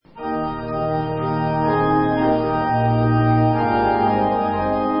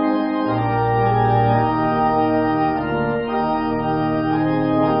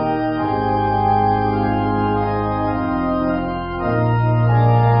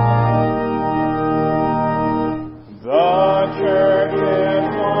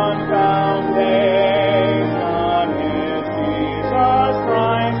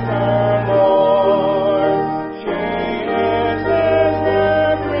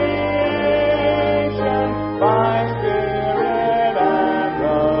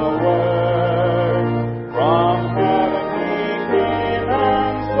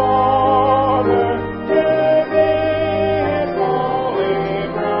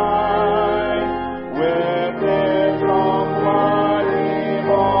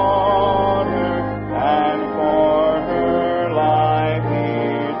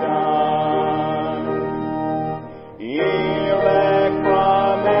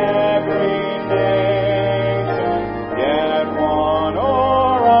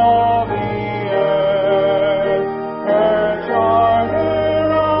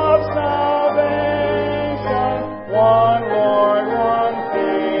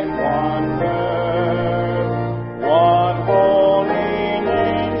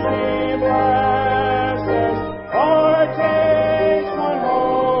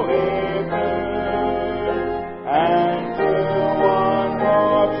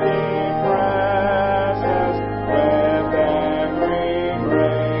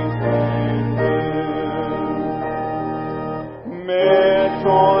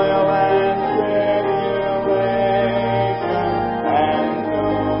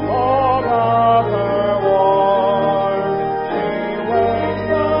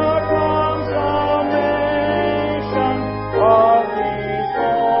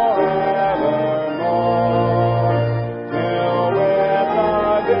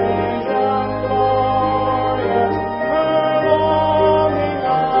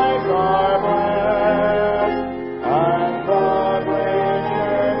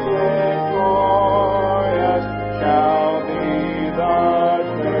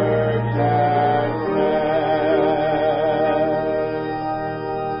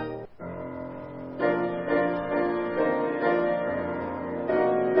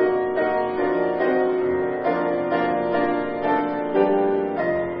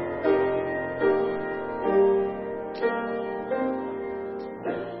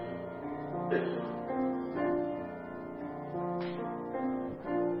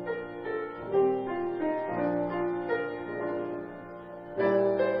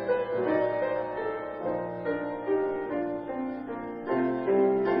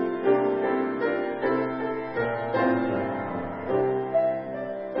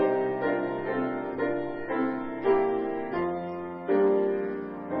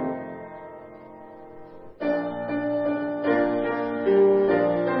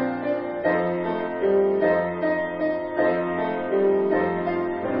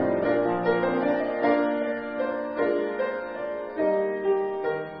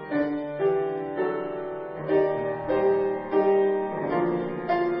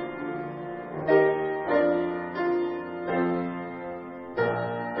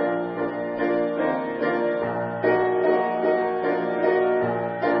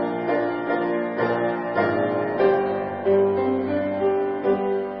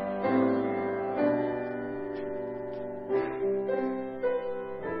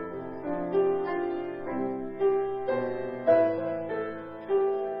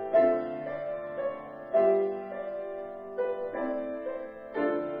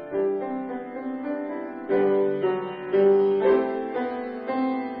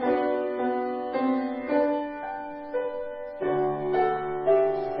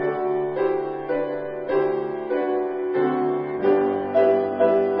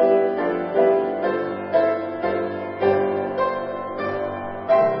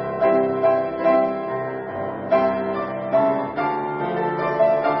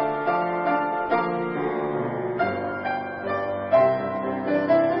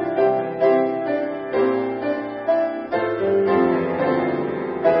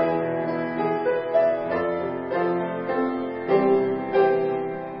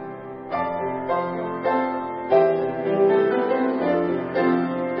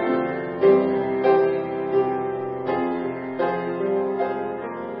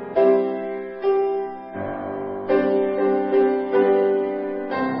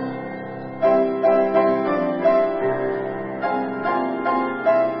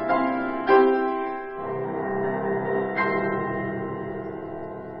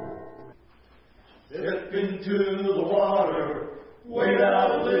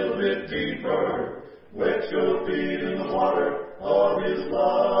bit deeper. Wet your feet in the water of His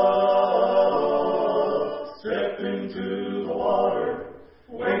love. Step into the water.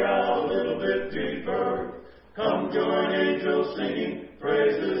 Wade out a little bit deeper. Come join angels singing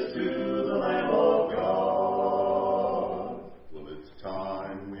praises to the Lamb of God. Well, it's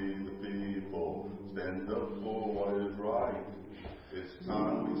time we the people stand up for what is right. It's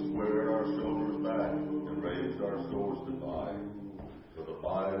time we square our shoulders back and raise our swords to fight. For the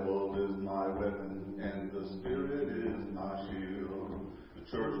Bible is my weapon and the Spirit is my shield. The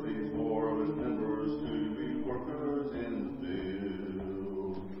church needs more of its members to be workers in the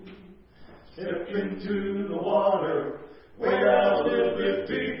field. Step into the water, wade out a little bit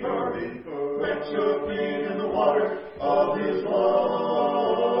deeper. Wet your feet in the water of His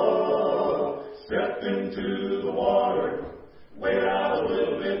love. Step into the water, wade out a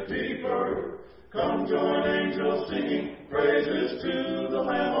little bit deeper. Come join angels singing praises to the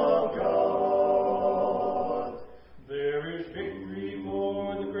Lamb of God. There is victory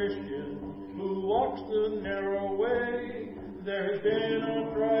for the Christian who walks the narrow way. There has been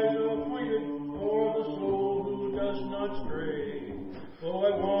a prize appointed for the soul who does not stray. Oh,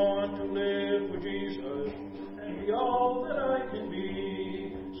 I want to live for Jesus and be all that I can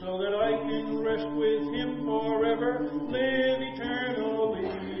be, so that I can rest with Him forever, live eternally.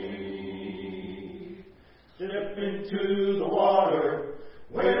 Step into the water,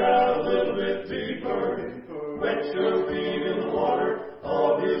 wade out a little bit deeper. Wet your feet in the water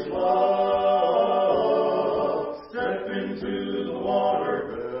of His love. Step into the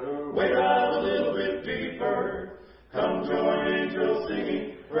water, wade out a little bit deeper. Come join angels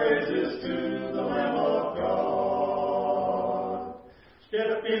singing praises to the Lamb of God.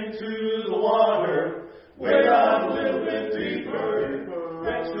 Step into the water, wade out a little bit deeper.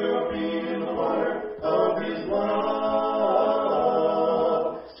 Wet your feet in the water of His love.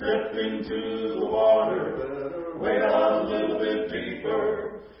 Step into the water, wade out a little bit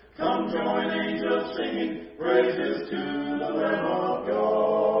deeper. Come join angels singing praises to the Lamb of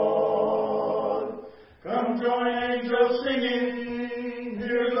God. Come join angels singing,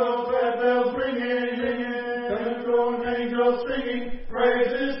 hear those glad bells ringing. Come join angels singing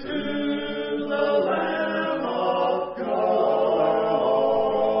praises to the Lamb of God.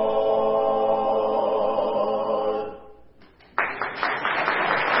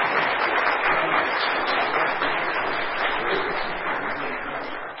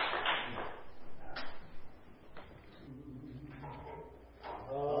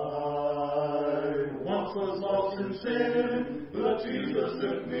 Sin, but Jesus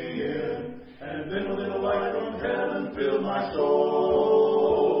took me in, and then a little light from heaven filled my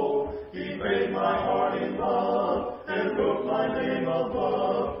soul. He made my heart in love and wrote my name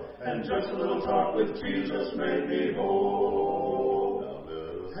above, and just a little talk with Jesus made me whole. Now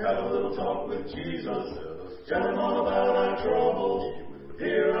let us have a little talk with Jesus. Tell Him all about our troubles.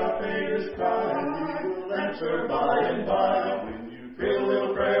 Hear our faintest cry, and He will answer by and by. When you feel a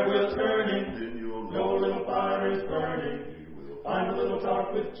little prayer will turn Him, no little fire is burning. Find a little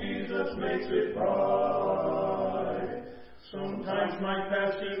talk with Jesus makes it bright. Sometimes my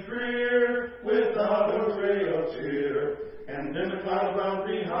path seems drear without a ray of cheer, and then the cloud around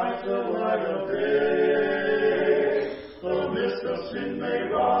me hides the light of day. The mist of sin may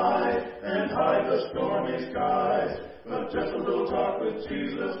rise and hide the stormy skies, but just a little talk with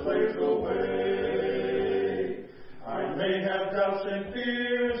Jesus clears the way. I may have doubts and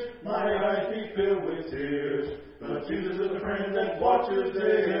fears, my eyes be filled with tears, but Jesus is a friend that watches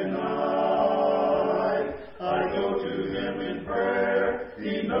day and night. I go to Him in prayer,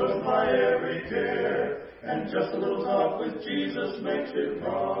 He knows my every care, and just a little talk with Jesus makes it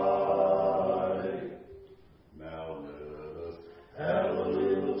right. Now let us have a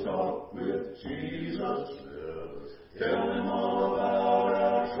little talk with Jesus. Tell Him all about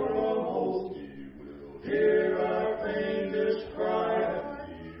our troubles. He will hear our faintest cry.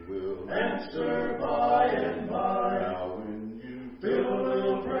 He will answer by and by. Now when you feel a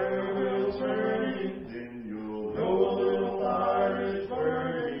little prayer will turning, then you'll know a little fire is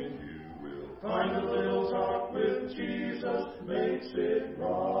burning. You will find a little talk with Jesus makes it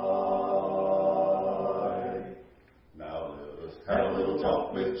right. Now let us have a little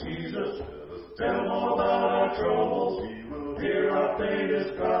talk with Jesus. Tell Him all about our troubles. He will hear our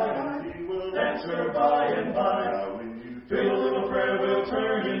faintest cry. He will answer by and by. Now when you feel a little prayer will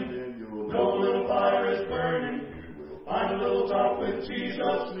turning, then you'll know a little fire is burning. You will find a little talk with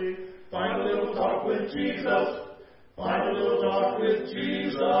Jesus. Find a little talk with Jesus. Find a little talk with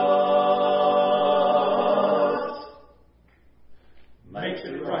Jesus. Makes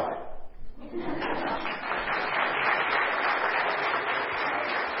it right.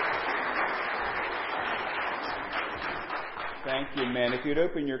 Thank you, man. If you'd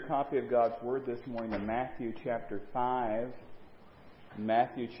open your copy of God's Word this morning to Matthew chapter 5.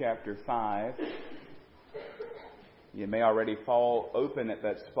 Matthew chapter 5. You may already fall open at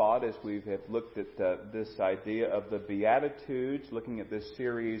that spot as we have looked at this idea of the Beatitudes, looking at this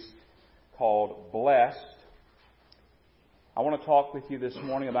series called Blessed. I want to talk with you this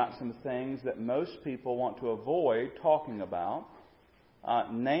morning about some things that most people want to avoid talking about,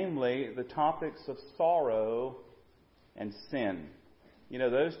 namely the topics of sorrow and sin. You know,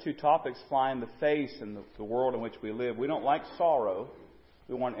 those two topics fly in the face in the world in which we live. We don't like sorrow.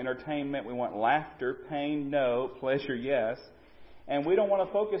 We want entertainment. We want laughter. Pain, no. Pleasure, yes. And we don't want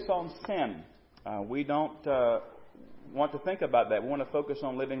to focus on sin. We don't want to think about that. We want to focus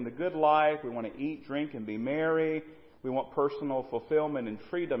on living the good life. We want to eat, drink, and be merry. We want personal fulfillment and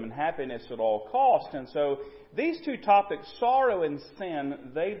freedom and happiness at all costs. And so these two topics, sorrow and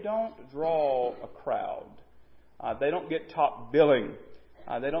sin, they don't draw a crowd. They don't get top billing.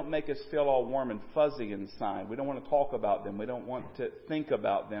 They don't make us feel all warm and fuzzy inside. We don't want to talk about them. We don't want to think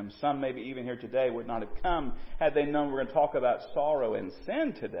about them. Some maybe even here today would not have come had they known we're going to talk about sorrow and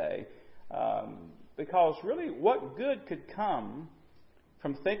sin today. Because really, what good could come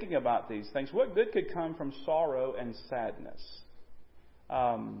from thinking about these things? What good could come from sorrow and sadness?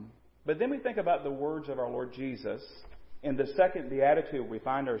 But then we think about the words of our Lord Jesus in the second beatitude we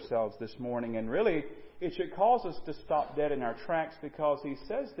find ourselves this morning, and really it should cause us to stop dead in our tracks, because he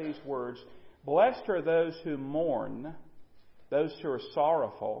says these words, "Blessed are those who mourn, those who are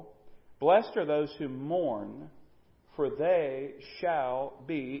sorrowful. Blessed are those who mourn, for they shall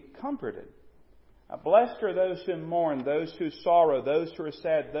be comforted." Blessed are those who mourn, those who sorrow, those who are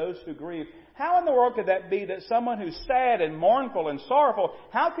sad, those who grieve. How in the world could that be that someone who's sad and mournful and sorrowful,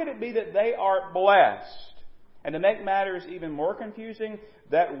 how could it be that they are blessed? And to make matters even more confusing,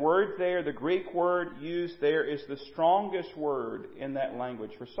 that word there, the Greek word used there, is the strongest word in that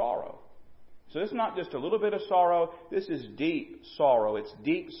language for sorrow. So it's not just a little bit of sorrow, this is deep sorrow, it's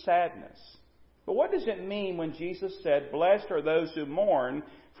deep sadness. But what does it mean when Jesus said, "Blessed are those who mourn,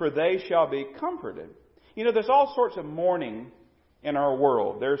 for they shall be comforted"? You know, there's all sorts of mourning in our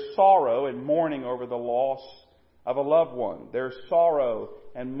world. There's sorrow and mourning over the loss of a loved one. There's sorrow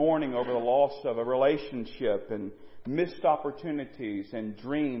and mourning over the loss of a relationship and missed opportunities and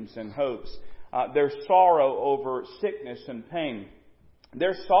dreams and hopes. There's sorrow over sickness and pain.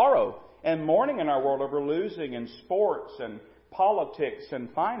 There's sorrow and mourning in our world over losing in sports and politics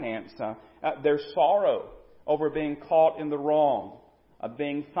and finance. There's sorrow over being caught in the wrong, of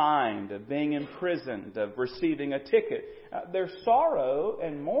being fined, of being imprisoned, of receiving a ticket. There's sorrow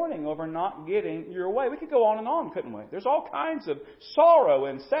and mourning over not getting your way. We could go on, couldn't we? There's all kinds of sorrow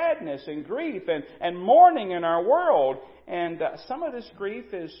and sadness and grief and mourning in our world. And some of this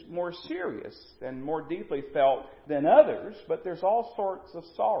grief is more serious and more deeply felt than others, but there's all sorts of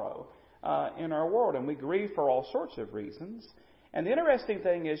sorrow in our world, and we grieve for all sorts of reasons. And the interesting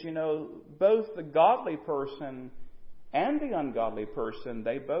thing is, you know, both the godly person and the ungodly person,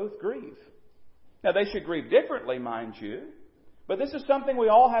 they both grieve. Now, they should grieve differently, mind you, but this is something we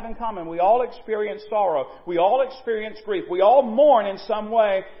all have in common. We all experience sorrow. We all experience grief. We all mourn in some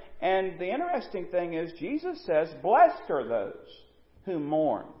way. And the interesting thing is, Jesus says, "Blessed are those who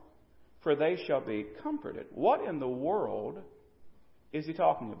mourn, for they shall be comforted." What in the world is he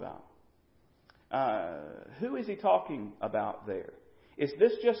talking about? Who is he talking about there? Is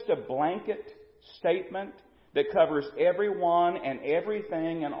this just a blanket statement that covers everyone and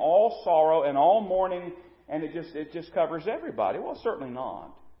everything and all sorrow and all mourning, and it just covers everybody? Well, certainly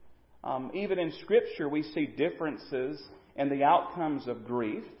not. Even in Scripture, we see differences in the outcomes of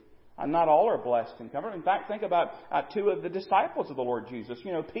grief. Not all are blessed and comforted. In fact, think about two of the disciples of the Lord Jesus.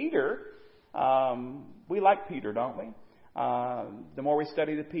 You know, Peter, we like Peter, don't we? The more we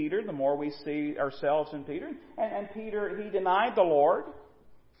study Peter, the more we see ourselves in Peter. And Peter, he denied the Lord.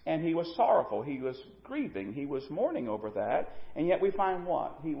 And he was sorrowful. He was grieving. He was mourning over that. And yet we find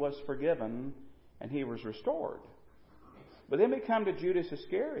what? He was forgiven and he was restored. But then we come to Judas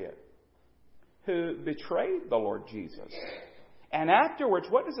Iscariot, who betrayed the Lord Jesus. And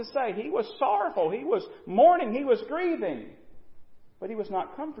afterwards, what does it say? He was sorrowful. He was mourning. He was grieving. But he was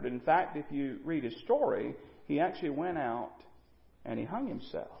not comforted. In fact, if you read his story, he actually went out and he hung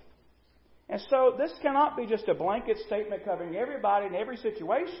himself. And so this cannot be just a blanket statement covering everybody in every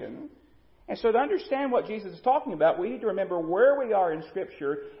situation. And so to understand what Jesus is talking about, we need to remember where we are in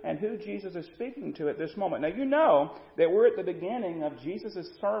Scripture and who Jesus is speaking to at this moment. Now, you know that we're at the beginning of Jesus'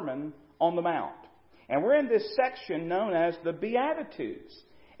 Sermon on the Mount. And we're in this section known as the Beatitudes.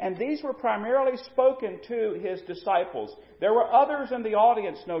 And these were primarily spoken to his disciples. There were others in the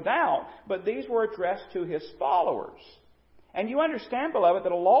audience, no doubt, but these were addressed to his followers. And you understand, beloved,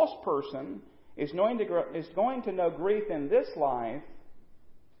 that a lost person is going to know grief in this life,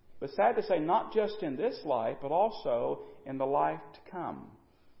 but sad to say, not just in this life, but also in the life to come.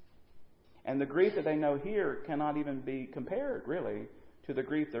 And the grief that they know here cannot even be compared, really, to the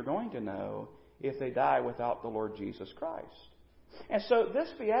grief they're going to know if they die without the Lord Jesus Christ. And so this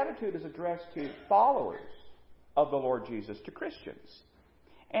beatitude is addressed to followers of the Lord Jesus, to Christians.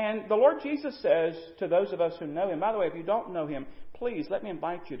 And the Lord Jesus says to those of us who know Him, by the way, if you don't know Him, please let me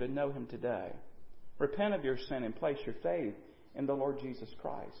invite you to know Him today. Repent of your sin and place your faith in the Lord Jesus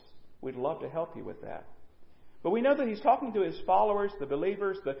Christ. We'd love to help you with that. But we know that He's talking to His followers, the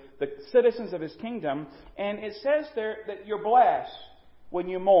believers, the citizens of His kingdom. And it says there that you're blessed when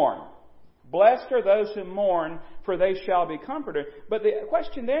you mourn. Blessed are those who mourn, for they shall be comforted. But the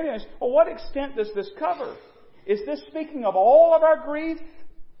question then is, well, what extent does this cover? Is this speaking of all of our grief,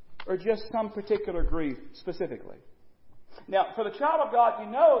 or just some particular grief specifically? Now, for the child of God,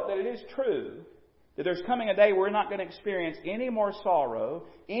 you know that it is true that there's coming a day where we're not going to experience any more sorrow,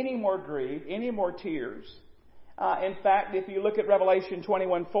 any more grief, any more tears. In fact, if you look at Revelation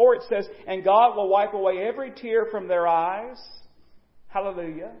 21:4, it says, "And God will wipe away every tear from their eyes."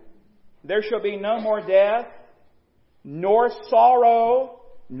 Hallelujah. "There shall be no more death, nor sorrow,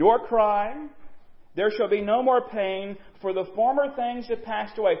 nor crying. There shall be no more pain, for the former things have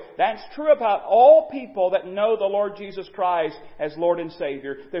passed away." That's true about all people that know the Lord Jesus Christ as Lord and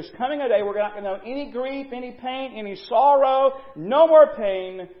Savior. There's coming a day where we're not going to know any grief, any pain, any sorrow, no more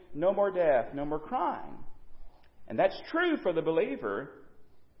pain, no more death, no more crying. And that's true for the believer.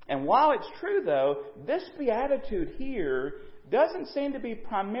 And while it's true, though, this beatitude here doesn't seem to be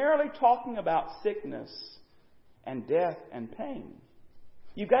primarily talking about sickness and death and pain.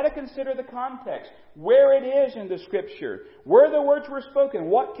 You've got to consider the context, where it is in the Scripture, where the words were spoken,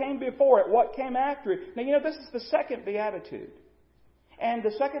 what came before it, what came after it. Now, you know, this is the second beatitude. And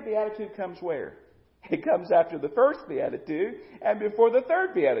the second beatitude comes where? It comes after the first beatitude and before the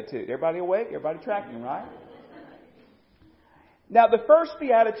third beatitude. Everybody awake? Everybody tracking, right? Now, the first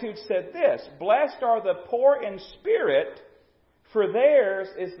beatitude said this, "Blessed are the poor in spirit, for theirs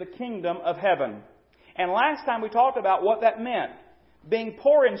is the kingdom of heaven." And last time we talked about what that meant. Being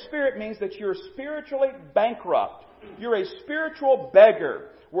poor in spirit means that you're spiritually bankrupt. You're a spiritual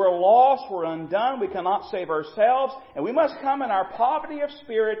beggar. We're lost, we're undone, we cannot save ourselves, and we must come in our poverty of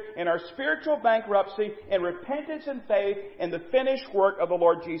spirit, in our spiritual bankruptcy, in repentance and faith in the finished work of the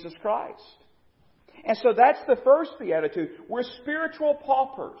Lord Jesus Christ. And so that's the first beatitude. We're spiritual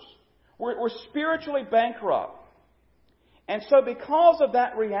paupers. We're spiritually bankrupt. And so because of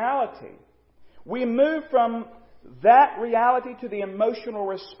that reality, we move from that reality to the emotional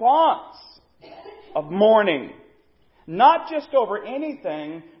response of mourning. Not just over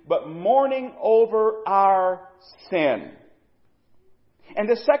anything, but mourning over our sin. And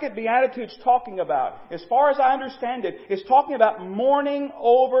the second beatitude's talking about, as far as I understand it, is talking about mourning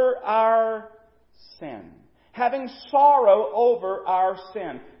over our sin. Having sorrow over our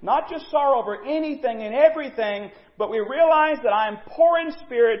sin. Not just sorrow over anything and everything, but we realize that I'm poor in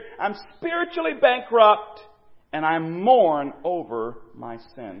spirit, I'm spiritually bankrupt, and I mourn over my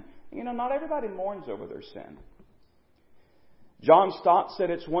sin. You know, not everybody mourns over their sin. John Stott said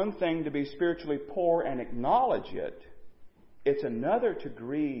it's one thing to be spiritually poor and acknowledge it. It's another to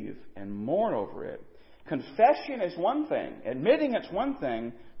grieve and mourn over it. Confession is one thing. Admitting it's one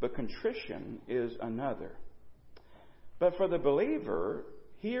thing, but contrition is another. But for the believer,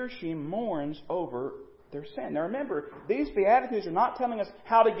 he or she mourns over their sin. Now remember, these Beatitudes are not telling us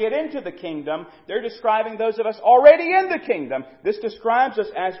how to get into the kingdom. They're describing those of us already in the kingdom. This describes us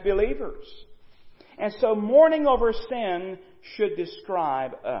as believers. And so mourning over sin should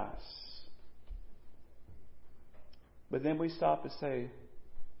describe us. But then we stop to say,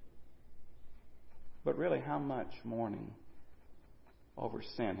 but really, how much mourning over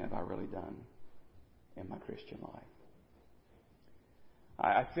sin have I really done in my Christian life?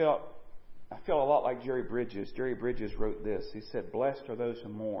 I feel a lot like Jerry Bridges. Jerry Bridges wrote this. He said, "Blessed are those who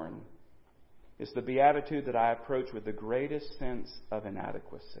mourn. It's the beatitude that I approach with the greatest sense of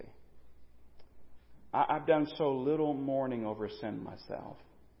inadequacy." I've done so little mourning over sin myself.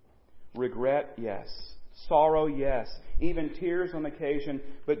 Regret, yes. Sorrow, yes. Even tears on occasion.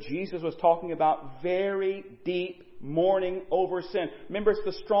 But Jesus was talking about very deep mourning over sin. Remember, it's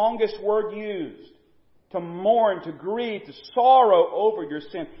the strongest word used. To mourn, to grieve, to sorrow over your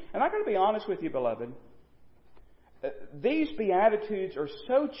sin. And I'm going to be honest with you, beloved. These Beatitudes are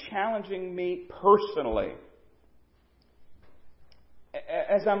so challenging me personally.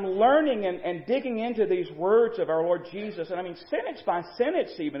 As I'm learning and digging into these words of our Lord Jesus, and I mean sentence by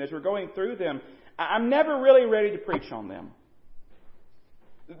sentence even as we're going through them, I'm never really ready to preach on them.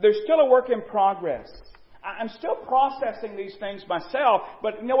 There's still a work in progress. I'm still processing these things myself,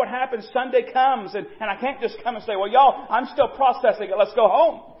 but you know what happens? Sunday comes, and I can't just come and say, well, y'all, I'm still processing it. Let's go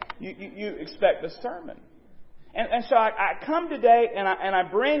home. You expect a sermon. And so I come today, and I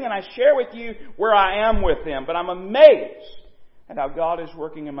bring and I share with you where I am with Him. But I'm amazed at how God is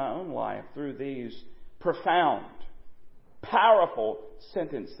working in my own life through these profound, powerful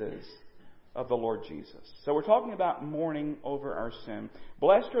sentences of the Lord Jesus. So we're talking about mourning over our sin.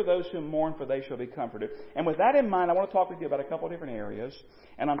 Blessed are those who mourn, for they shall be comforted. And with that in mind, I want to talk with you about a couple of different areas.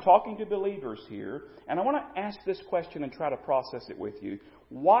 And I'm talking to believers here. And I want to ask this question and try to process it with you.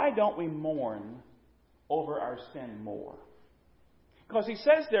 Why don't we mourn over our sin more? Because He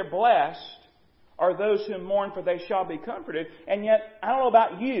says they're blessed are those who mourn, for they shall be comforted. And yet, I don't know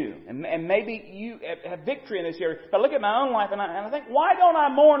about you, and maybe you have victory in this area, but look at my own life, and I think, why don't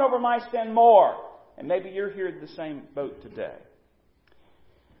I mourn over my sin more? And maybe you're here in the same boat today.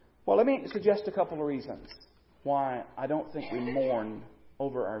 Well, let me suggest a couple of reasons why I don't think we mourn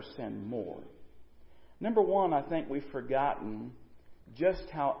over our sin more. Number one, I think we've forgotten just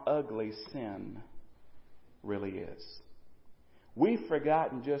how ugly sin really is. We've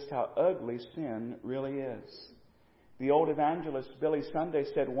forgotten just how ugly sin really is. The old evangelist Billy Sunday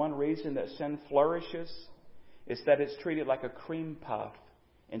said one reason that sin flourishes is that it's treated like a cream puff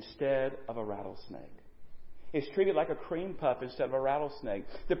instead of a rattlesnake. It's treated like a cream puff instead of a rattlesnake.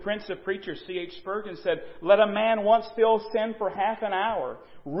 The Prince of Preachers, C.H. Spurgeon, said, let a man once feel sin for half an hour,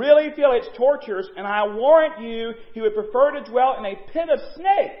 really feel its tortures, and I warrant you he would prefer to dwell in a pit of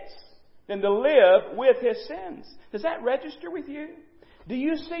snakes than to live with his sins. Does that register with you? Do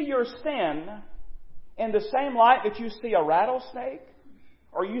you see your sin in the same light that you see a rattlesnake?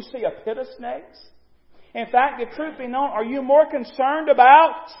 Or you see a pit of snakes? In fact, if truth be known, are you more concerned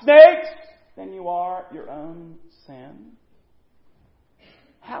about snakes than you are your own sin?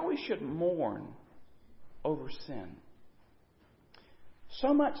 How we should mourn over sin.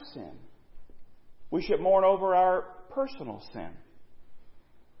 So much sin. We should mourn over our personal sin.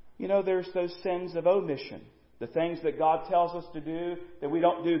 You know, there's those sins of omission. The things that God tells us to do, that we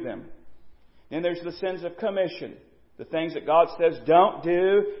don't do them. Then there's the sins of commission. The things that God says don't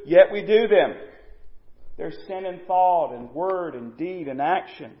do, yet we do them. There's sin in thought and word and deed and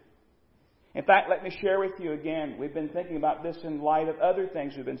action. In fact, let me share with you again. We've been thinking about this in light of other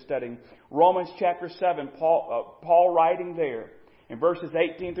things we've been studying. Romans chapter 7, Paul writing there in verses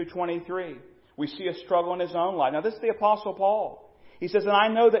 18 through 23. We see a struggle in his own life. Now this is the Apostle Paul. He says, and I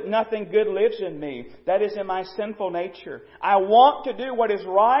know that nothing good lives in me. That is in my sinful nature. I want to do what is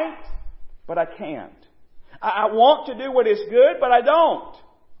right, but I can't. I want to do what is good, but I don't.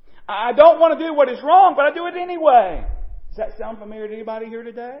 I don't want to do what is wrong, but I do it anyway. Does that sound familiar to anybody here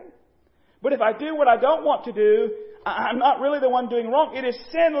today? But if I do what I don't want to do, I'm not really the one doing wrong. It is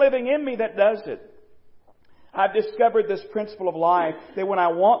sin living in me that does it. I've discovered this principle of life, that when I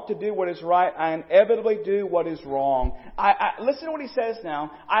want to do what is right, I inevitably do what is wrong. Listen to what he says now.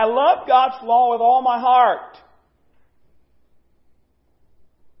 I love God's law with all my heart.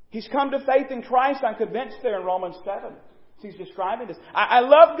 He's come to faith in Christ, I'm convinced there in Romans 7. He's describing this. I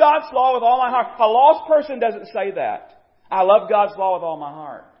love God's law with all my heart. A lost person doesn't say that. I love God's law with all my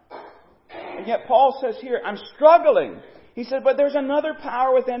heart. And yet Paul says here, I'm struggling. He said, but there's another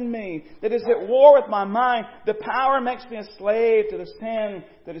power within me that is at war with my mind. The power makes me a slave to the sin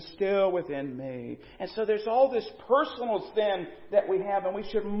that is still within me. And so there's all this personal sin that we have, and we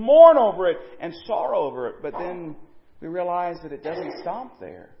should mourn over it and sorrow over it. But then we realize that it doesn't stop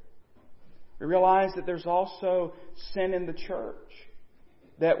there. We realize that there's also sin in the church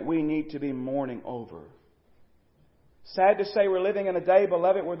that we need to be mourning over. Sad to say we're living in a day,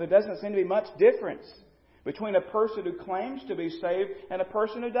 beloved, where there doesn't seem to be much difference between a person who claims to be saved and a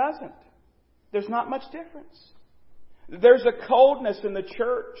person who doesn't. There's not much difference. There's a coldness in the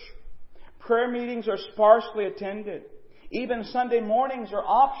church. Prayer meetings are sparsely attended. Even Sunday mornings are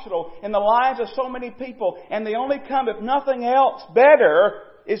optional in the lives of so many people, and they only come if nothing else better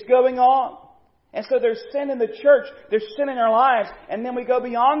is going on. And so there's sin in the church, there's sin in our lives, and then we go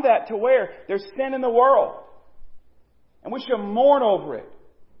beyond that to where there's sin in the world. And we should mourn over it.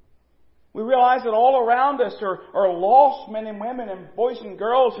 We realize that all around us are lost men and women and boys and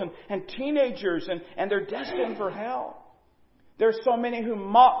girls and teenagers, and they're destined for hell. There's so many who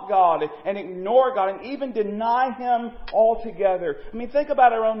mock God and ignore God and even deny Him altogether. I mean, think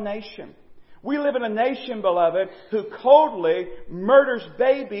about our own nation. We live in a nation, beloved, who coldly murders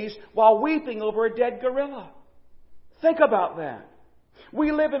babies while weeping over a dead gorilla. Think about that.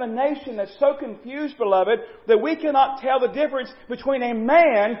 We live in a nation that's so confused, beloved, that we cannot tell the difference between a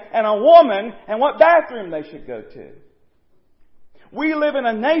man and a woman and what bathroom they should go to. We live in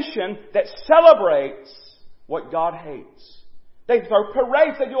a nation that celebrates what God hates. They throw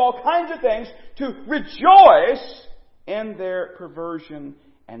parades, they do all kinds of things to rejoice in their perversion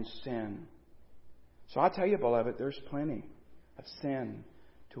and sin. So I tell you, beloved, there's plenty of sin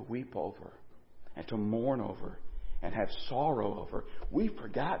to weep over and to mourn over and have sorrow over. We've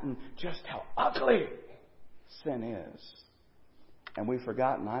forgotten just how ugly sin is. And we've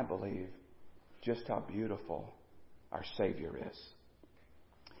forgotten, I believe, just how beautiful our Savior is.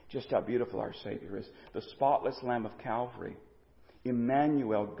 Just how beautiful our Savior is. The spotless Lamb of Calvary.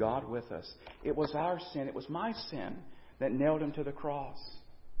 Emmanuel, God with us. It was our sin, it was my sin that nailed Him to the cross.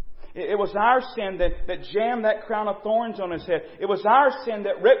 It was our sin that jammed that crown of thorns on His head. It was our sin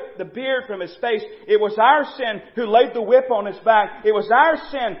that ripped the beard from His face. It was our sin who laid the whip on His back. It was our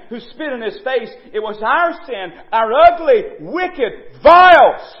sin who spit in His face. It was our sin, our ugly, wicked,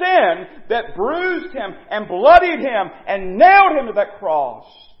 vile sin that bruised Him and bloodied Him and nailed Him to that cross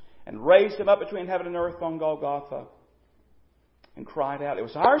and raised Him up between heaven and earth on Golgotha and cried out. It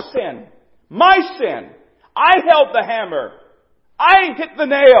was our sin, my sin. I held the hammer. I hit the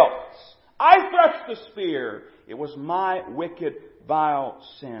nails. I thrust the spear. It was my wicked, vile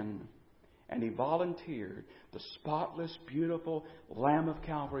sin. And He volunteered, the spotless, beautiful Lamb of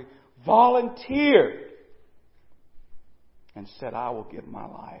Calvary, volunteered and said, I will give my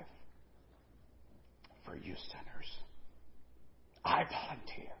life for you sinners. I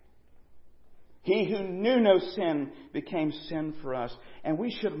volunteer. He who knew no sin became sin for us. And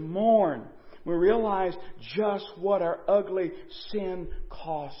we should mourn. We realize just what our ugly sin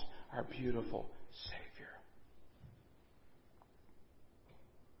cost our beautiful Savior.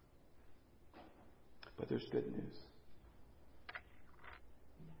 But there's good news.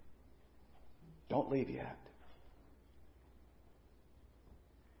 Don't leave yet.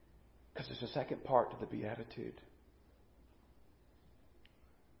 Because there's a second part to the Beatitude.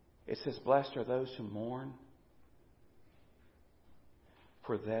 It says, blessed are those who mourn,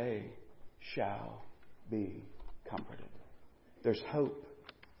 for they shall be comforted. There's hope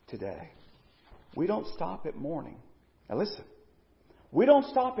today. We don't stop at mourning. Now listen, we don't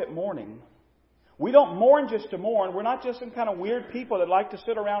stop at mourning. We don't mourn just to mourn. We're not just some kind of weird people that like to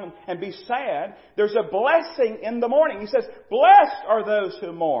sit around and be sad. There's a blessing in the mourning. He says, blessed are those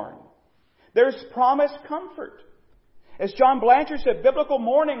who mourn. There's promised comfort. As John Blanchard said, biblical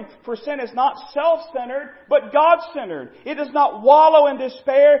mourning for sin is not self-centered, but God-centered. It does not wallow in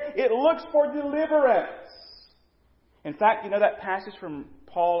despair. It looks for deliverance. In fact, you know that passage from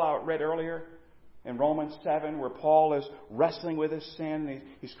Paul I read earlier in Romans 7 where Paul is wrestling with his sin.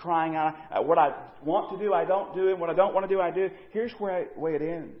 He's crying out, what I want to do, I don't do, and what I don't want to do, I do. Here's where it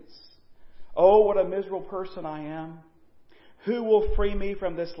ends. Oh, what a miserable person I am. Who will free me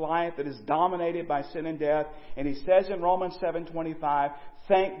from this life that is dominated by sin and death? And he says in Romans 7:25,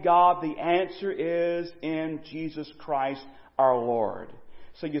 thank God the answer is in Jesus Christ our Lord.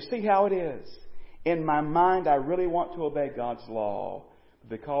 So you see how it is. In my mind, I really want to obey God's law.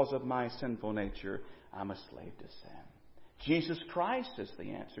 Because of my sinful nature, I'm a slave to sin. Jesus Christ is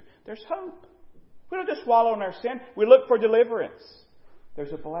the answer. There's hope. We don't just wallow in our sin. We look for deliverance.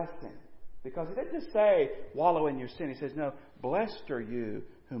 There's a blessing. Because He didn't just say, wallow in your sin. He says, no, blessed are you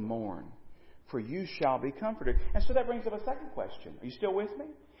who mourn, for you shall be comforted. And so that brings up a second question. Are you still with me?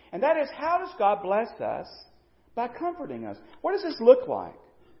 And that is, how does God bless us? By comforting us. What does this look like?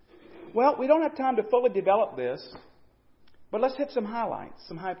 Well, we don't have time to fully develop this, but let's hit some highlights,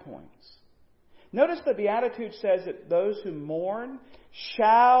 some high points. Notice the Beatitude says that those who mourn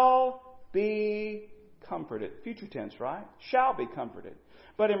shall be comforted. Future tense, right? Shall be comforted.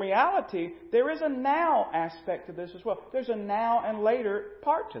 But in reality, there is a now aspect to this as well. There's a now and later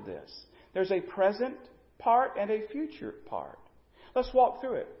part to this. There's a present part and a future part. Let's walk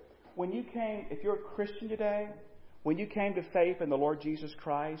through it. When you came, if you're a Christian today, when you came to faith in the Lord Jesus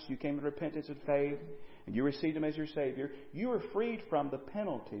Christ, you came to repentance and faith, and you received Him as your Savior, you were freed from the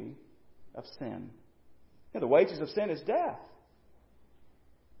penalty of sin. Now, the wages of sin is death.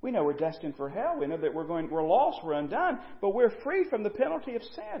 We know we're destined for hell. We know that we're lost, we're undone. But we're free from the penalty of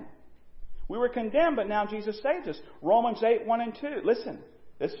sin. We were condemned, but now Jesus saved us. Romans 8:1-2. Listen,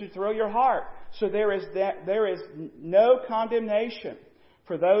 this should thrill your heart. So there is no condemnation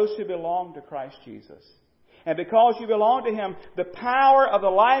for those who belong to Christ Jesus. And because you belong to Him, the power of the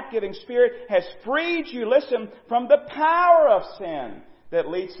life-giving Spirit has freed you, listen, from the power of sin that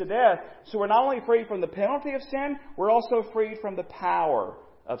leads to death. So we're not only freed from the penalty of sin, we're also freed from the power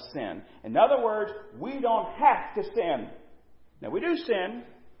of sin. In other words, we don't have to sin. Now, we do sin.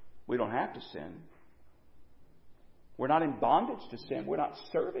 We don't have to sin. We're not in bondage to sin. We're not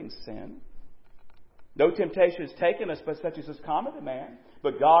serving sin. No temptation has taken us, but such as is common to man.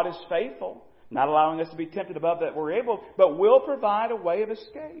 But God is faithful, not allowing us to be tempted above that we're able, but will provide a way of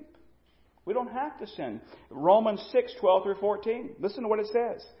escape. We don't have to sin. Romans 6:12 through 14. Listen to what it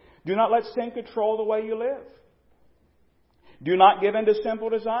says. Do not let sin control the way you live. Do not give in to sinful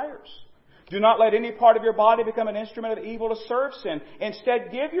desires. Do not let any part of your body become an instrument of evil to serve sin.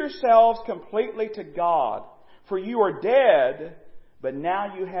 Instead, give yourselves completely to God. For you are dead, but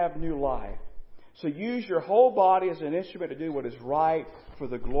now you have new life. So use your whole body as an instrument to do what is right for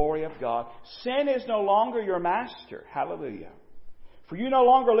the glory of God. Sin is no longer your master. Hallelujah. For you no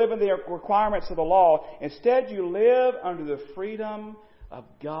longer live in the requirements of the law. Instead, you live under the freedom of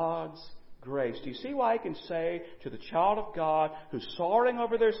God's grace. Do you see why I can say to the child of God who's sorrowing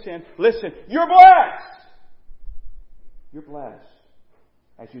over their sin, listen, you're blessed! You're blessed.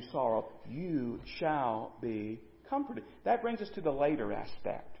 As you sorrow, you shall be comforted. That brings us to the later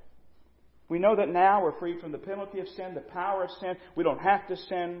aspect. We know that now we're freed from the penalty of sin, the power of sin. We don't have to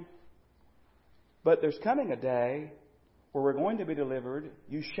sin. But there's coming a day where we're going to be delivered.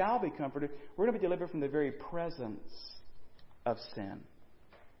 You shall be comforted. We're going to be delivered from the very presence of sin.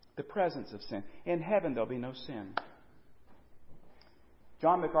 The presence of sin. In heaven, there'll be no sin.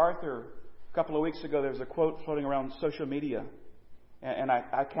 John MacArthur, a couple of weeks ago, there was a quote floating around social media. And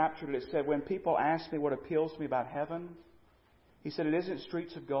I captured it. It said, when people ask me what appeals to me about heaven, he said, it isn't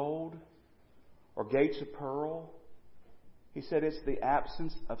streets of gold or gates of pearl. He said, it's the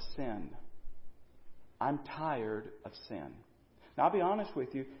absence of sin. I'm tired of sin. Now, I'll be honest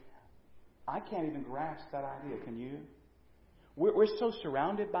with you. I can't even grasp that idea. Can you? We're so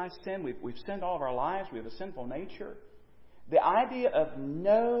surrounded by sin. We've sinned all of our lives. We have a sinful nature. The idea of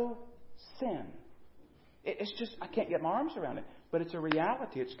no sin, it's just, I can't get my arms around it. But it's a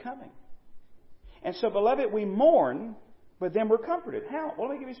reality. It's coming. And so, beloved, we mourn, but then we're comforted. How? Well,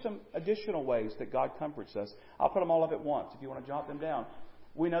 let me give you some additional ways that God comforts us. I'll put them all up at once if you want to jot them down.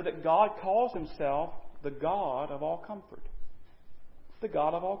 We know that God calls Himself the God of all comfort. The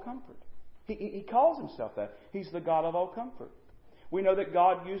God of all comfort. He calls Himself that. He's the God of all comfort. We know that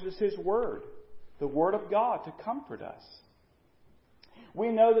God uses His Word, the Word of God, to comfort us. We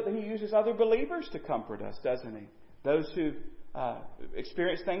know that He uses other believers to comfort us, doesn't He? Those who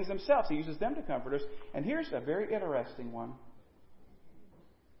experience things themselves, He uses them to comfort us. And here's a very interesting one.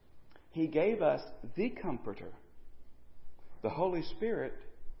 He gave us the Comforter, the Holy Spirit,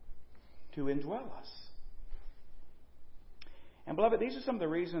 to indwell us. And beloved, these are some of the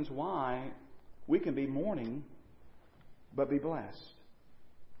reasons why we can be mourning but be blessed.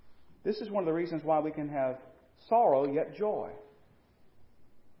 This is one of the reasons why we can have sorrow yet joy.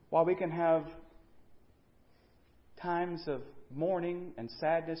 Why we can have times of mourning and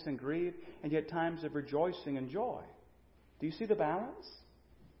sadness and grief, and yet times of rejoicing and joy. Do you see the balance?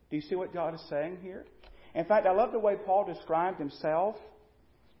 Do you see what God is saying here? In fact, I love the way Paul described himself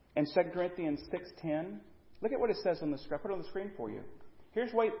in 2 Corinthians 6:10. Look at what it says on the screen. I'll put it on the screen for you.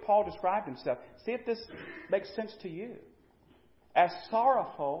 Here's the way Paul described himself. See if this makes sense to you. As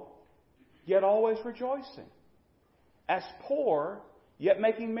sorrowful, yet always rejoicing. As poor, yet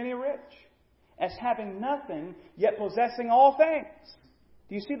making many rich. As having nothing, yet possessing all things.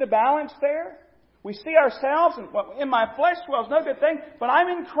 Do you see the balance there? We see ourselves, and in my flesh dwells no good thing, but I'm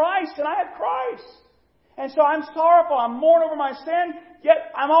in Christ, and I have Christ. And so I'm sorrowful, I'm mourning over my sin,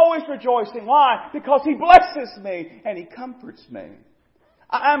 yet I'm always rejoicing. Why? Because He blesses me, and He comforts me.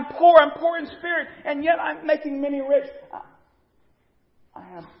 I'm poor in spirit, and yet I'm making many rich. I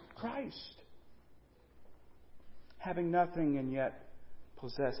have Christ. Having nothing, and yet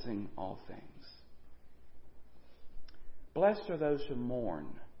possessing all things. Blessed are those who mourn,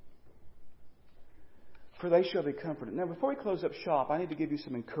 for they shall be comforted. Now, before we close up shop, I need to give you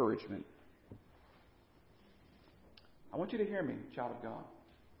some encouragement. I want you to hear me, child of God.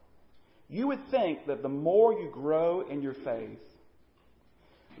 You would think that the more you grow in your faith,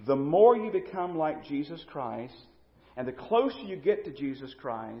 the more you become like Jesus Christ, and the closer you get to Jesus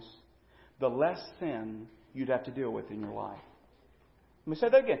Christ, the less sin you'd have to deal with in your life. Let me say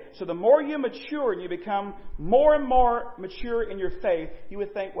that again. So the more you mature and you become more and more mature in your faith, you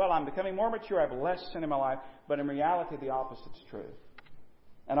would think, well, I'm becoming more mature, I have less sin in my life. But in reality, the opposite's true.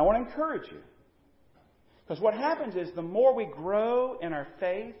 And I want to encourage you. Because what happens is the more we grow in our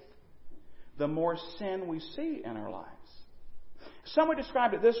faith, the more sin we see in our lives. Someone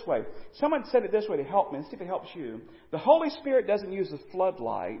described it this way. Someone said it this way to help me. Let's see if it helps you. The Holy Spirit doesn't use a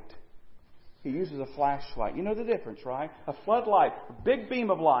floodlight. He uses a flashlight. You know the difference, right? A floodlight, a big beam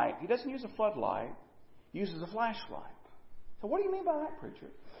of light. He doesn't use a floodlight. He uses a flashlight. So what do you mean by that,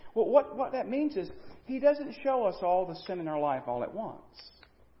 preacher? Well, what that means is He doesn't show us all the sin in our life all at once.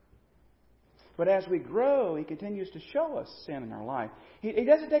 But as we grow, He continues to show us sin in our life. He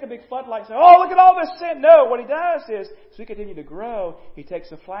doesn't take a big floodlight and say, oh, look at all this sin. No, what He does is, as we continue to grow, He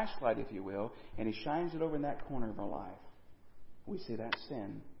takes a flashlight, if you will, and He shines it over in that corner of our life. We see that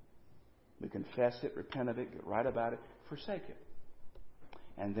sin. We confess it, repent of it, get right about it, forsake it.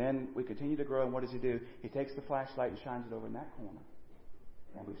 And then we continue to grow, and what does He do? He takes the flashlight and shines it over in that corner.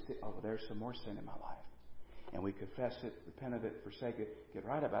 And we see, oh, there's some more sin in my life. And we confess it, repent of it, forsake it, get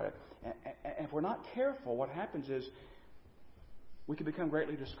right about it. And if we're not careful, what happens is we can become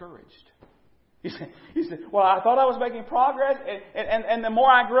greatly discouraged. You say, well, I thought I was making progress, and the more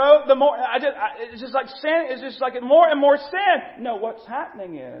I grow, the more it's just like sin. It's just like more and more sin. No, what's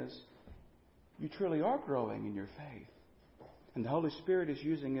happening is you truly are growing in your faith. And the Holy Spirit is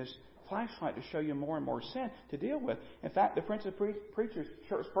using His flashlight to show you more and more sin to deal with. In fact, the Prince of Preachers,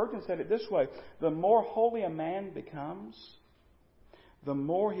 Charles Spurgeon, said it this way: the more holy a man becomes, the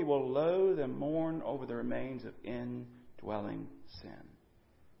more he will loathe and mourn over the remains of indwelling sin.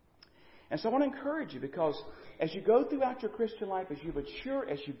 And so I want to encourage you, because as you go throughout your Christian life, as you mature,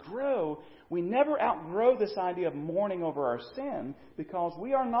 as you grow, we never outgrow this idea of mourning over our sin, because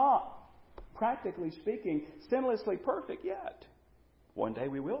we are not, practically speaking, sinlessly perfect yet. One day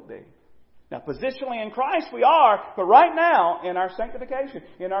we will be. Now, positionally in Christ we are, but right now, in our sanctification,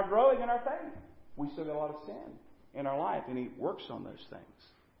 in our growing in our faith, we still got a lot of sin in our life, and He works on those things.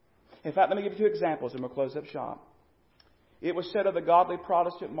 In fact, let me give you 2 examples, and we'll close up shop. It was said of the godly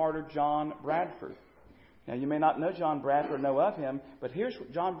Protestant martyr John Bradford. Now, you may not know John Bradford, know of him, but here's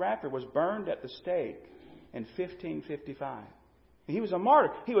what John Bradford was burned at the stake in 1555. He was a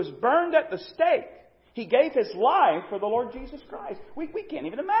martyr. He was burned at the stake. He gave his life for the Lord Jesus Christ. We can't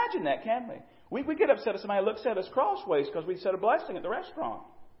even imagine that, can we? We get upset if somebody looks at us crossways because we said a blessing at the restaurant.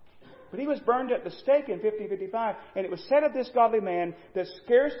 But he was burned at the stake in 1555, and it was said of this godly man that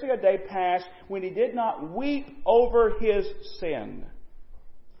scarcely a day passed when he did not weep over his sin.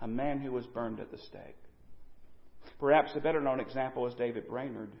 A man who was burned at the stake. Perhaps the better known example is David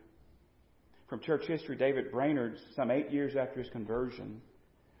Brainerd. From church history, David Brainerd, some 8 years after his conversion,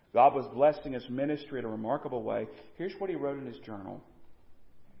 God was blessing his ministry in a remarkable way. Here's what he wrote in his journal.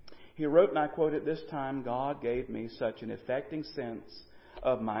 He wrote, and I quote, "At this time God gave me such an affecting sense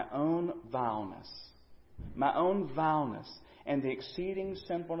of my own vileness, and the exceeding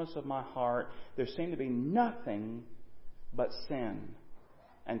sinfulness of my heart, there seemed to be nothing but sin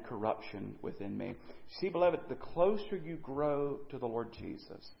and corruption within me." See, beloved, the closer you grow to the Lord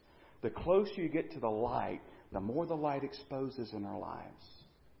Jesus, the closer you get to the light, the more the light exposes in our lives.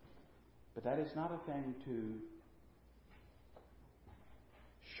 But that is not a thing to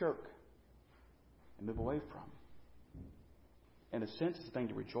shirk and move away from. In a sense, it's a thing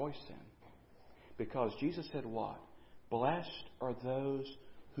to rejoice in. Because Jesus said what? Blessed are those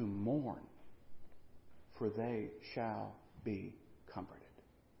who mourn, for they shall be comforted.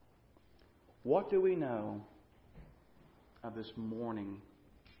 What do we know of this mourning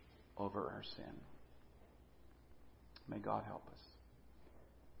over our sin? May God help us.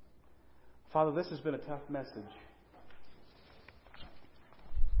 Father, this has been a tough message.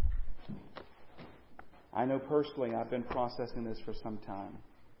 I know personally I've been processing this for some time.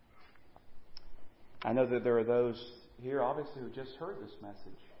 I know that there are those here, obviously, who just heard this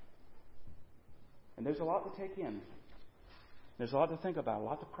message. And there's a lot to take in. There's a lot to think about, a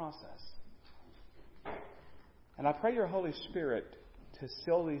lot to process. And I pray your Holy Spirit to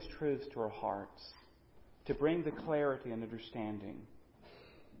seal these truths to our hearts, to bring the clarity and understanding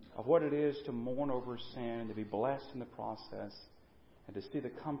of what it is to mourn over sin, to be blessed in the process, and to see the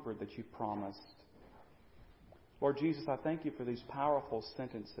comfort that you promised. Lord Jesus, I thank you for these powerful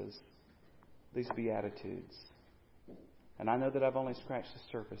sentences, these Beatitudes. And I know that I've only scratched the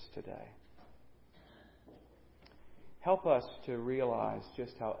surface today. Help us to realize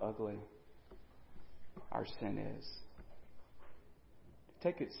just how ugly our sin is. To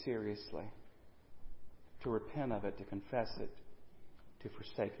take it seriously. To repent of it, to confess it, to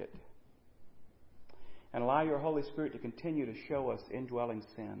forsake it. And allow your Holy Spirit to continue to show us indwelling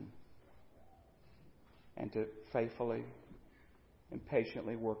sin, and to faithfully and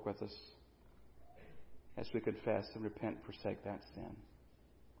patiently work with us as we confess and repent and forsake that sin.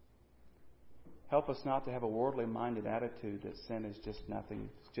 Help us not to have a worldly minded attitude that sin is just nothing,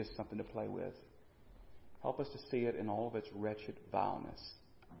 it's just something to play with. Help us to see it in all of its wretched vileness.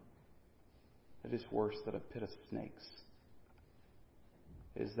 It is worse than a pit of snakes.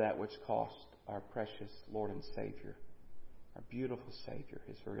 It is that which cost our precious Lord and Savior, our beautiful Savior,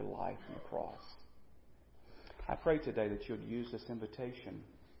 His very life on the cross. I pray today that you would use this invitation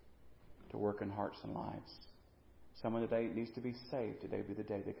to work in hearts and lives. Someone today needs to be saved. Today be the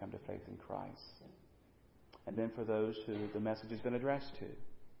day they come to faith in Christ. And then for those who the message has been addressed to,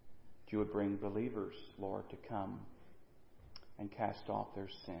 you would bring believers, Lord, to come and cast off their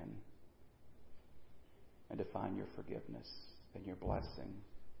sin and to find your forgiveness and your blessing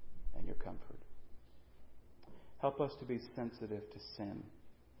and your comfort. Help us to be sensitive to sin,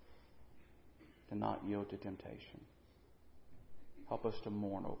 to not yield to temptation. Help us to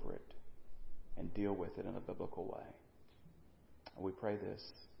mourn over it and deal with it in a biblical way. And we pray this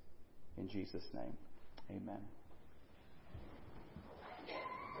in Jesus' name. Amen.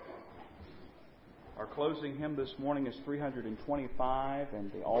 Our closing hymn this morning is 325,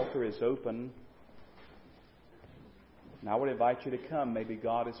 and the altar is open. And I would invite you to come. Maybe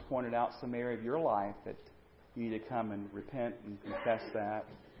God has pointed out some area of your life that you need to come and repent and confess that.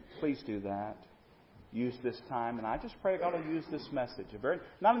 Please do that. Use this time. And I just pray God will use this message.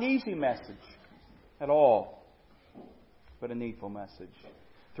 Not an easy message at all, but a needful message.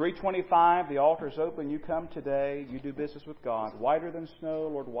 325, the altar is open. You come today. You do business with God. Whiter than snow,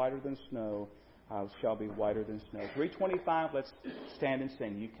 Lord, whiter than snow. Shall be whiter than snow. 325, let's stand and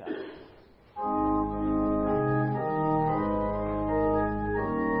sing. You come.